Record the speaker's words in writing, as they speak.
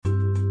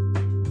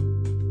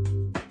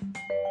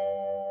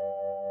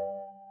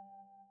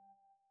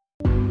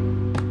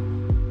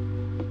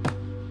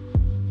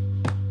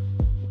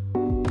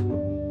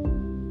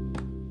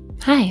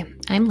Hi,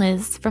 I'm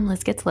Liz from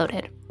Liz Gets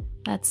Loaded.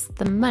 That's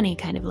the money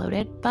kind of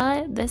loaded,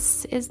 but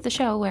this is the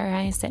show where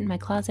I sit in my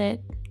closet,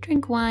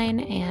 drink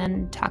wine,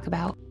 and talk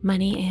about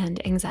money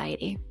and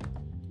anxiety.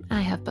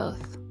 I have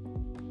both.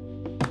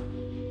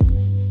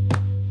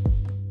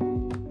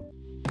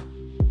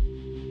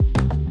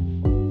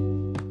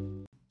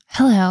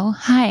 Hello,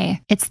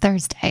 hi, it's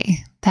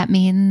Thursday. That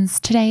means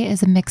today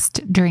is a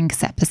mixed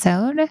drinks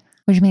episode,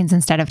 which means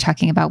instead of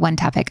talking about one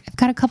topic, I've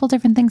got a couple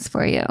different things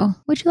for you.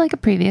 Would you like a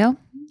preview?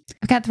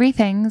 I've got three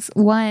things.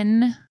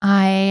 One,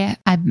 I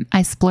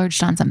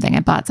splurged on something. I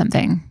bought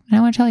something and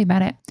I want to tell you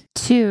about it.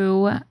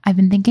 Two, I've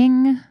been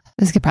thinking,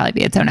 this could probably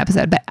be its own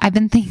episode, but I've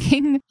been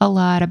thinking a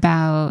lot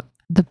about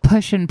the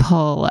push and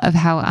pull of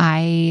how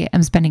I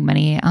am spending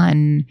money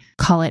on,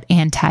 call it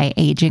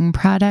anti-aging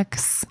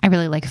products. I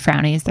really like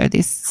Frownies. They're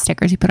these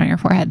stickers you put on your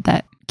forehead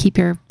that keep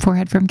your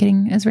forehead from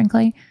getting as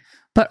wrinkly.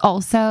 But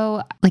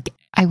also,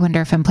 I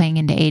wonder if I'm playing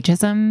into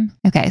ageism.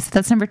 Okay, so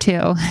that's number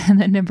two. And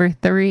then number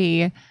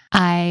three,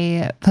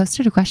 I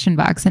posted a question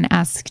box and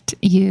asked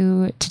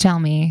you to tell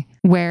me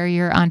where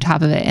you're on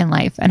top of it in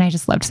life. And I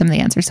just loved some of the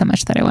answers so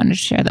much that I wanted to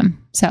share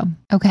them. So,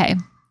 okay.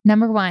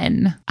 Number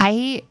one,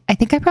 I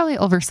think I probably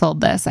oversold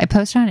this. I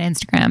posted on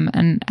Instagram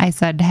and I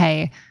said,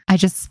 hey, I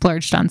just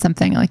splurged on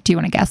something. Do you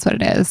want to guess what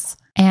it is?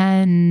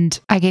 And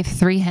I gave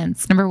 3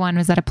 hints. Number one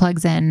was that it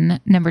plugs in.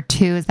 Number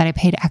two is that I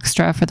paid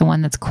extra for the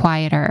one that's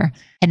quieter.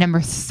 And number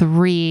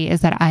 3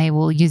 is that I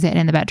will use it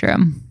in the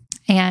bedroom.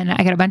 And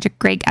I got a bunch of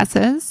great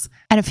guesses.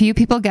 And a few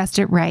people guessed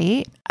it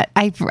right.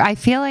 I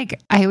feel like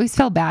I always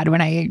feel bad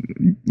when I,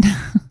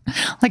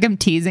 I'm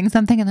teasing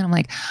something and then I'm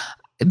like,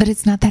 but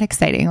it's not that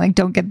exciting.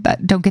 Don't get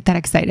that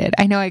excited.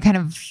 I know I kind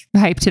of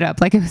hyped it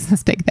up like it was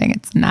this big thing.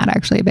 It's not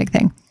actually a big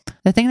thing.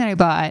 The thing that I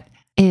bought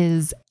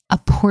is a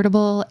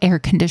portable air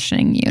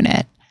conditioning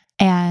unit.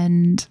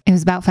 And it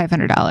was about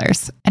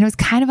 $500. And it was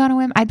kind of on a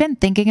whim. I'd been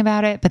thinking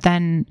about it, but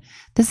then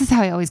this is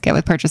how I always get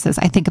with purchases.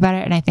 I think about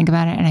it and I think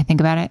about it and I think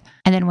about it.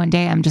 And then one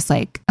day I'm just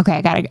like,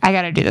 okay, I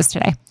gotta do this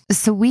today.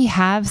 So we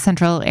have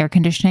central air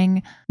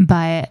conditioning,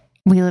 but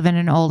we live in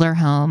an older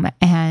home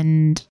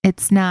and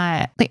it's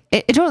not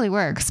it totally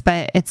works,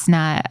 but it's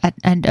not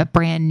a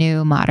brand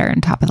new modern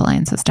top of the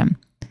line system.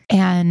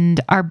 And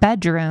our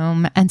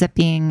bedroom ends up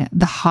being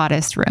the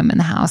hottest room in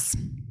the house.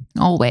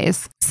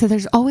 Always. So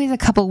there's always a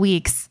couple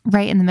weeks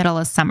right in the middle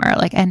of summer,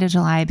 like end of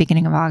July,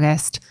 beginning of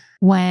August,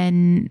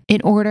 when in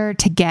order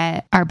to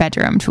get our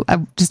bedroom to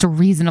just a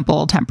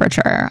reasonable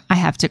temperature, I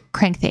have to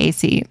crank the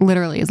AC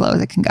literally as low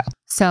as it can go.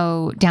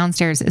 So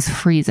downstairs is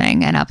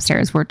freezing and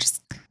upstairs we're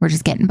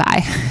just getting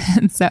by.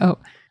 And so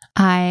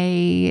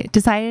I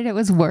decided it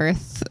was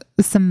worth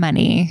some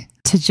money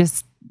to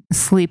just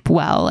sleep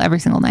well every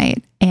single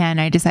night.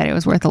 And I decided it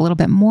was worth a little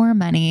bit more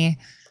money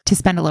to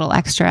spend a little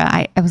extra.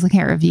 I was looking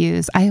at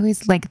reviews. I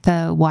always like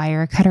the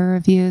wire cutter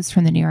reviews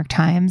from the New York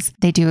Times.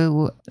 They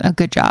do a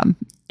good job.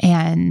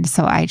 And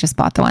so I just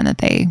bought the one that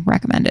they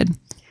recommended.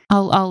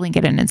 I'll link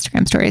it in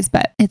Instagram stories,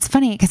 but it's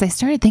funny because I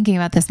started thinking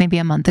about this maybe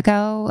a month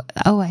ago.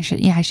 Oh, I should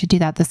do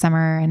that this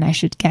summer and I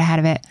should get ahead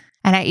of it.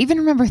 And I even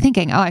remember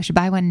thinking, I should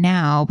buy one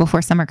now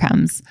before summer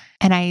comes.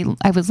 And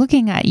I was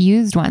looking at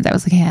used ones. I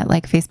was looking at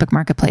Facebook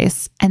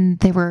Marketplace and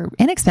they were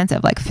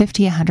inexpensive, like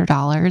 $50,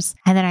 $100.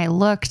 And then I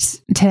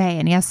looked today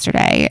and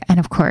yesterday. And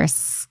of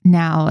course,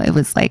 now it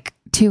was like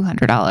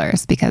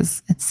 $200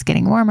 because it's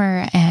getting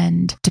warmer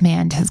and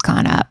demand has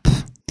gone up.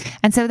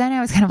 And so then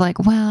I was kind of like,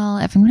 well,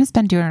 if I'm going to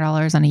spend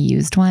 $200 on a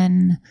used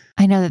one,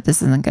 I know that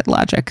this isn't good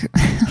logic,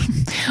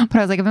 but I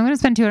was like, if I'm going to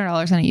spend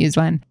 $200 on a used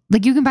one,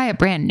 you can buy a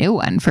brand new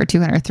one for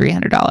 $200,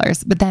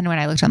 $300. But then when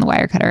I looked on the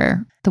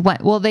Wirecutter,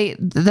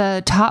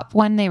 the top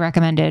one they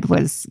recommended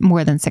was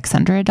more than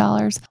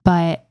 $600,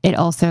 but it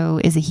also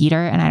is a heater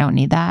and I don't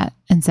need that.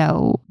 And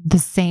so the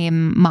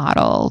same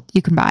model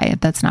you can buy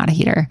that's not a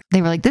heater.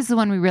 They were like, this is the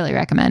one we really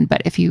recommend,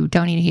 but if you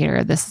don't need a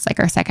heater, this is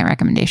our second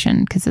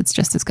recommendation because it's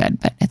just as good,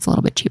 but it's a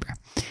little bit cheaper.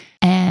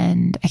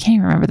 And I can't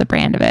even remember the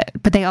brand of it,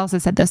 but they also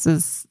said this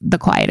is the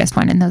quietest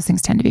one. And those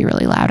things tend to be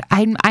really loud.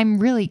 I'm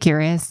really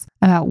curious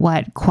about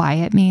what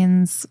quiet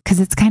means because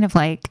it's kind of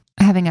like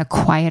having a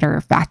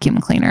quieter vacuum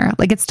cleaner.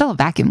 It's still a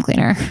vacuum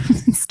cleaner.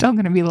 It's still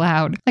going to be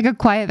loud. A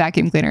quiet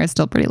vacuum cleaner is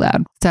still pretty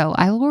loud. So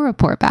I will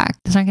report back.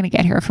 It's not going to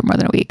get here for more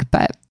than a week,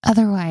 but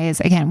otherwise,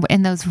 again,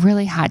 in those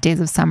really hot days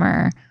of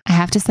summer, I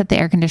have to set the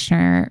air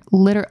conditioner,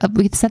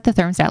 we set the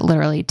thermostat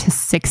literally to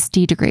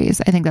 60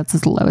 degrees. I think that's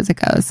as low as it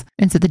goes.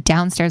 And so the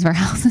downstairs of our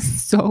house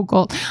is so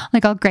cold.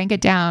 I'll crank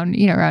it down,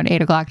 around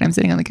 8 o'clock and I'm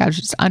sitting on the couch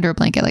just under a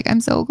blanket.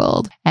 I'm so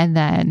cold. And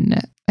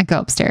then I go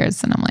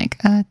upstairs and I'm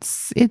like,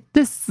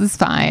 this is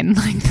fine.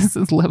 This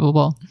is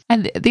livable.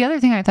 And the other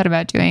thing I thought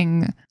about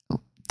doing,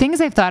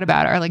 things I've thought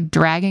about are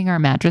dragging our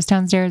mattress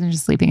downstairs and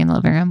just sleeping in the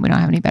living room. We don't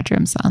have any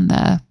bedrooms on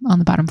the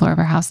bottom floor of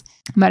our house,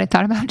 but I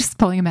thought about just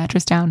pulling a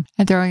mattress down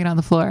and throwing it on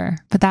the floor,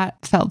 but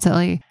that felt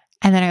silly.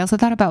 And then I also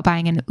thought about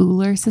buying an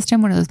Uller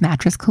system, one of those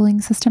mattress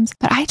cooling systems,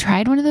 but I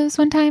tried one of those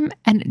one time.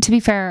 And to be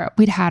fair,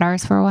 we'd had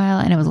ours for a while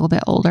and it was a little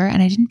bit older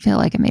and I didn't feel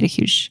like it made a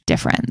huge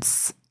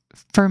difference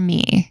for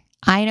me.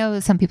 I know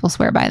some people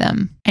swear by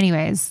them.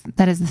 Anyways,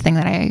 that is the thing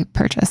that I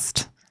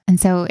purchased. And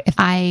so if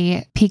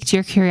I piqued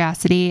your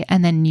curiosity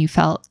and then you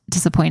felt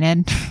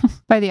disappointed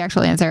by the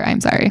actual answer,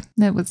 I'm sorry.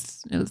 It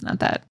was not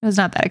that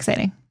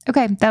exciting.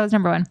 Okay, that was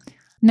number one.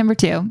 Number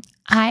two,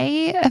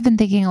 I have been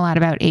thinking a lot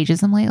about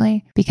ageism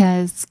lately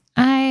because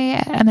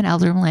I am an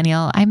elder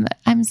millennial.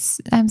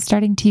 I'm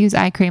starting to use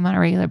eye cream on a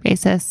regular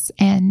basis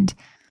and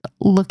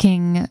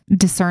looking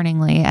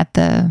discerningly at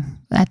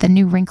the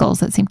new wrinkles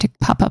that seem to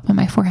pop up on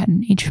my forehead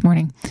each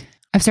morning.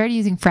 I've started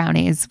using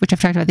Frownies, which I've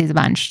talked about these a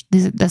bunch.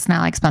 That's not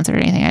like sponsored or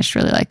anything. I just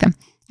really like them.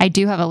 I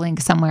do have a link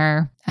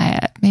somewhere.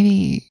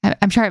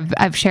 I'm sure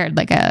I've shared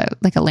like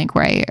a link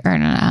where I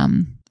earn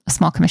a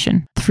small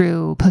commission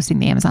through posting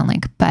the Amazon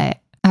link, but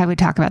I would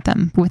talk about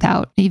them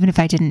even if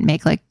I didn't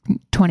make like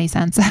 20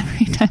 cents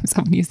every time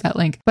someone used that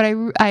link. But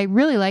I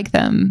really like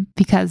them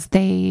because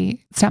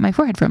they stop my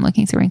forehead from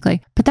looking so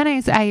wrinkly. But then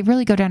I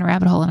really go down a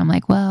rabbit hole and I'm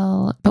like,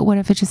 well, but what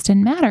if it just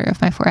didn't matter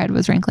if my forehead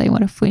was wrinkly?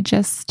 What if we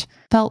just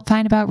felt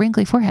fine about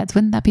wrinkly foreheads?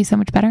 Wouldn't that be so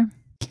much better?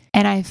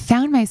 And I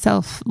found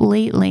myself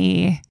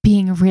lately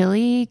being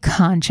really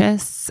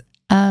conscious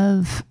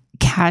of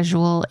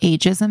casual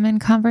ageism in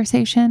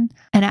conversation.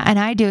 And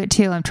I do it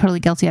too. I'm totally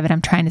guilty of it.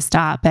 I'm trying to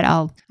stop, but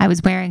I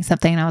was wearing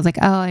something and I was like,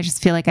 oh, I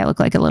just feel like I look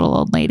like a little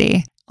old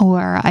lady.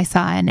 Or I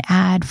saw an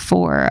ad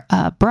for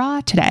a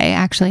bra today,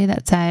 actually,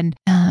 that said,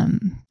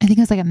 I think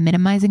it was like a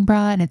minimizing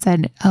bra. And it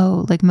said,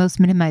 oh, like most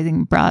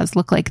minimizing bras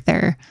look like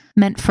they're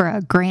meant for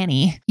a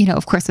granny,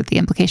 of course, with the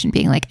implication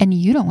being like, and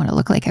you don't want to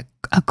look like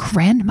a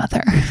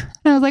grandmother. And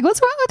I was like,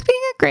 what's wrong with being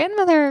a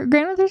grandmother?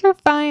 Grandmothers are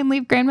fine.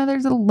 Leave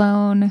grandmothers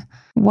alone.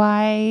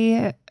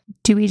 Why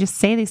do we just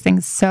say these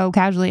things so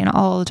casually and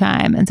all the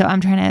time? And so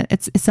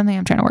it's something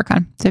I'm trying to work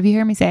on. So if you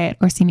hear me say it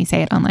or see me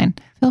say it online,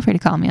 feel free to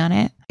call me on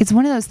it. It's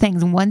one of those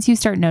things. Once you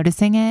start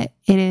noticing it,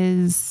 it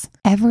is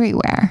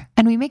everywhere.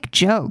 And we make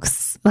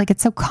jokes. Like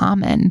it's so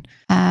common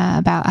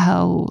about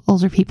how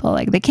older people,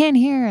 like they can't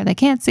hear, they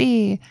can't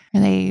see,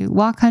 or they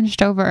walk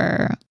hunched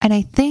over. And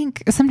I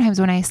think sometimes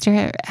when I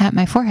stare at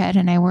my forehead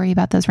and I worry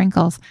about those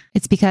wrinkles,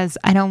 it's because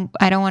I don't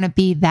want to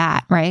be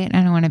that, right?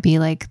 I don't want to be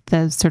like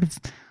the sort of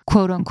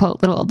quote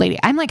unquote little old lady.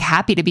 I'm like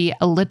happy to be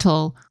a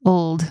little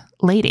old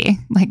lady.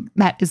 Like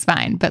that is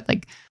fine. But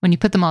like when you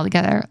put them all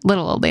together,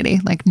 little old lady,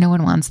 like no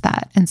one wants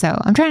that. And so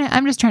I'm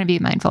just trying to be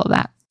mindful of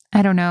that.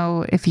 I don't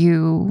know if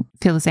you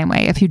feel the same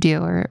way. If you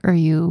do, or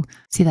you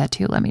see that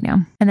too, let me know.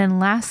 And then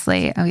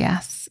lastly, oh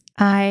yes,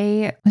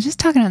 I was just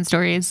talking on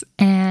stories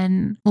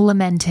and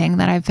lamenting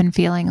that I've been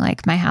feeling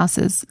like my house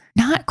is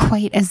not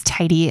quite as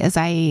tidy as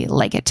I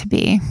like it to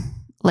be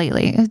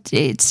lately.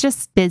 It's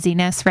just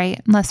busyness,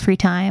 right? Less free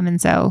time. And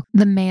so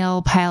the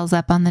mail piles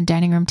up on the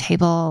dining room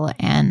table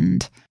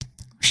and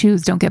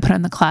shoes don't get put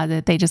in the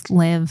closet. They just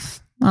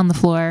live on the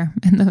floor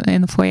in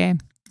the foyer.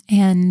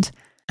 And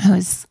I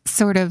was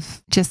sort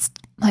of just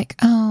like,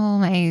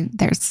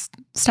 there's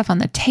stuff on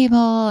the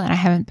table and I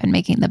haven't been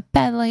making the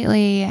bed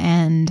lately.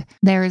 And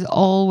there's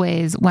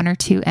always one or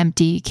two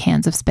empty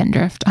cans of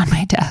Spindrift on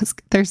my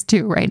desk. There's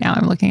two right now.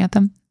 I'm looking at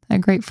them. A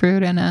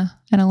grapefruit and a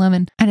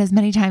lemon. And as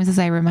many times as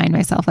I remind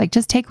myself, like,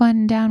 just take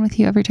one down with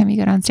you every time you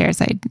go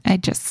downstairs,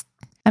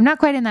 I'm not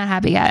quite in that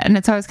habit yet.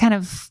 And so I was kind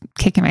of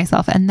kicking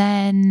myself. And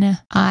then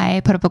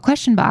I put up a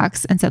question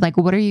box and said, like,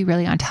 what are you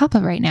really on top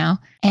of right now?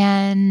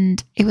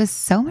 And it was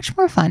so much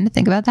more fun to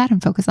think about that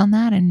and focus on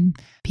that and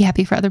be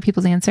happy for other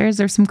people's answers.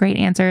 There's some great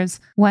answers.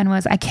 One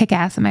was, I kick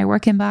ass in my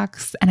work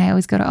inbox and I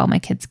always go to all my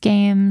kids'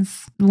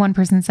 games. One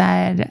person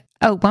said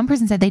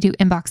they do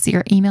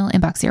email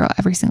inbox zero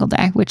every single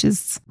day, which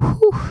is,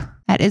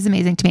 that is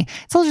amazing to me.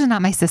 It's also just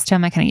not my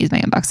system. I kind of use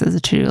my inbox as a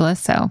to-do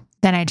list. So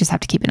then I just have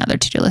to keep another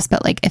to-do list.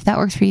 But like, if that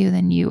works for you,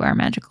 then you are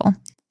magical.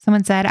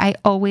 Someone said, I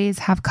always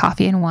have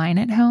coffee and wine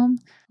at home,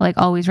 like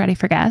always ready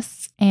for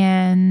guests.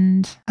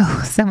 And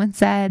someone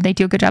said they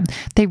do a good job.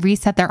 They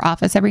reset their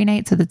office every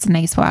night. So that's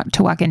nice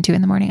to walk into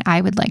in the morning.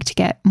 I would like to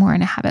get more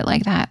in a habit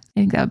like that. I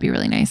think that would be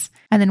really nice.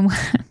 And then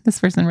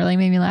this person really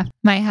made me laugh.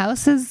 My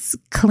house is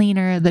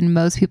cleaner than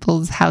most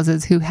people's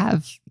houses who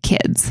have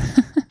kids.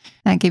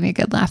 That gave me a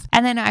good laugh.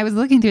 And then I was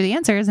looking through the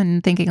answers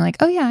and thinking like,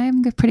 oh yeah,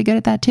 I'm pretty good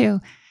at that too.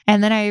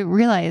 And then I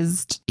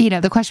realized,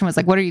 the question was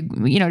like, what are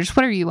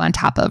you on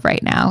top of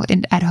right now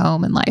at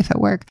home and life at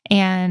work?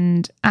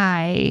 And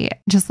I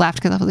just laughed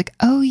because I was like,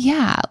 oh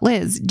yeah,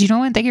 Liz, do you know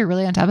one thing you're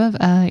really on top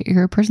of?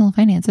 Your personal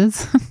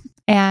finances.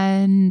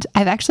 And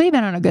I've actually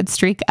been on a good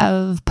streak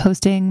of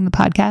posting the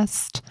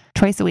podcast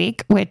twice a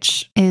week,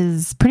 which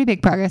is pretty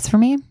big progress for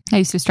me. I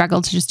used to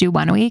struggle to just do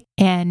one a week.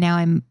 And now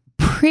I'm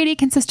pretty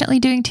consistently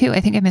doing two.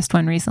 I think I missed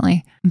one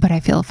recently, but I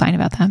feel fine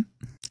about that.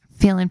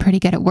 Feeling pretty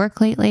good at work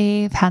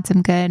lately. I've had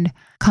some good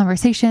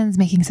conversations,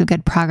 making some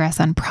good progress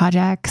on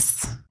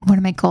projects. One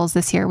of my goals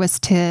this year was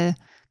to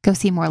go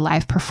see more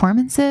live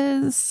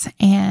performances,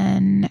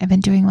 and I've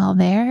been doing well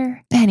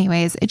there.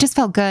 Anyways, it just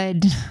felt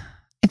good.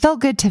 It felt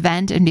good to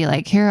vent and be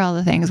like, here are all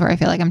the things where I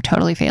feel like I'm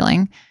totally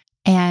failing.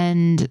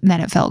 And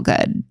then it felt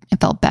good. It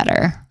felt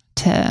better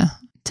to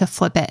to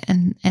flip it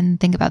and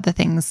think about the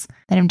things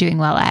that I'm doing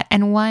well at.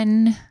 And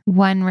one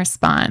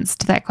response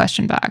to that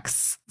question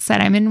box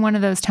said, I'm in one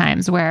of those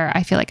times where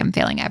I feel like I'm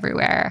failing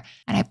everywhere.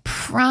 And I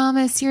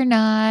promise you're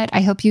not.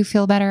 I hope you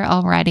feel better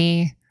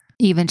already,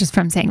 even just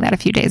from saying that a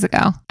few days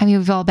ago. I mean,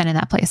 we've all been in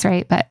that place,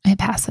 right? But it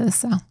passes.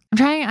 So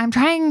I'm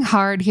trying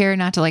hard here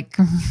not to like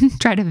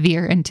try to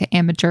veer into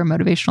amateur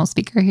motivational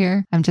speaker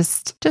here. I'm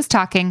just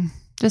talking,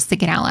 just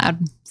thinking out loud.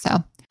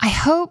 So I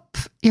hope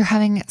you're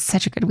having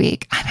such a good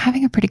week. I'm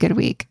having a pretty good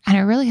week, and I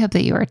really hope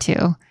that you are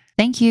too.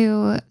 Thank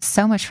you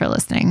so much for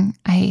listening.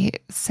 I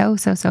so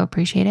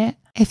appreciate it.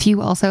 If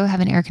you also have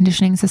an air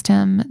conditioning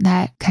system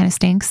that kind of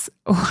stinks,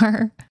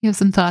 or you have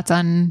some thoughts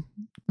on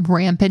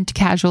rampant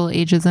casual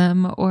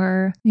ageism,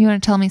 or you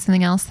want to tell me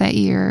something else that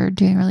you're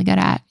doing really good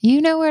at, you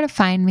know where to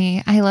find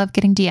me. I love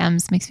getting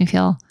DMs. Makes me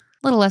feel a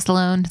little less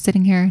alone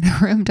sitting here in a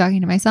room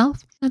talking to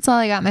myself. That's all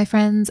I got, my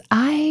friends.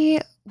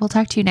 I will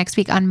talk to you next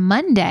week. On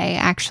Monday,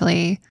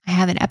 actually, I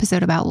have an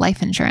episode about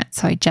life insurance.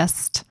 So I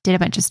just did a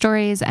bunch of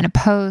stories and a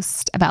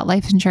post about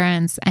life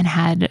insurance and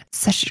had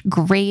such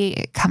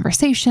great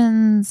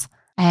conversations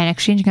and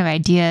exchanging of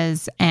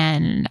ideas.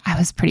 And I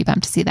was pretty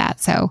pumped to see that.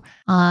 So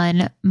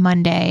on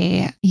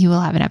Monday, you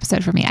will have an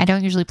episode for me. I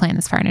don't usually plan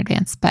this far in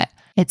advance, but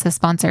it's a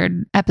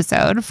sponsored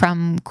episode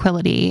from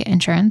Quility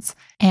Insurance.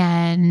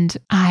 And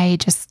I'm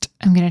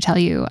going to tell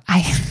you,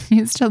 I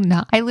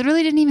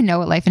literally didn't even know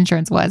what life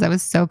insurance was. I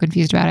was so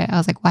confused about it. I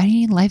was like, why do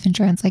you need life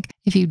insurance? Like,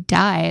 if you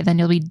die, then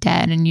you'll be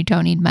dead and you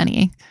don't need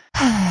money.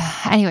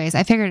 Anyways,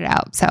 I figured it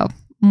out. So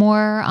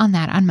more on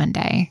that on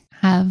Monday.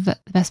 Have the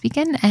best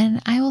weekend,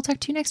 and I will talk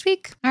to you next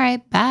week. All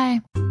right,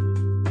 bye.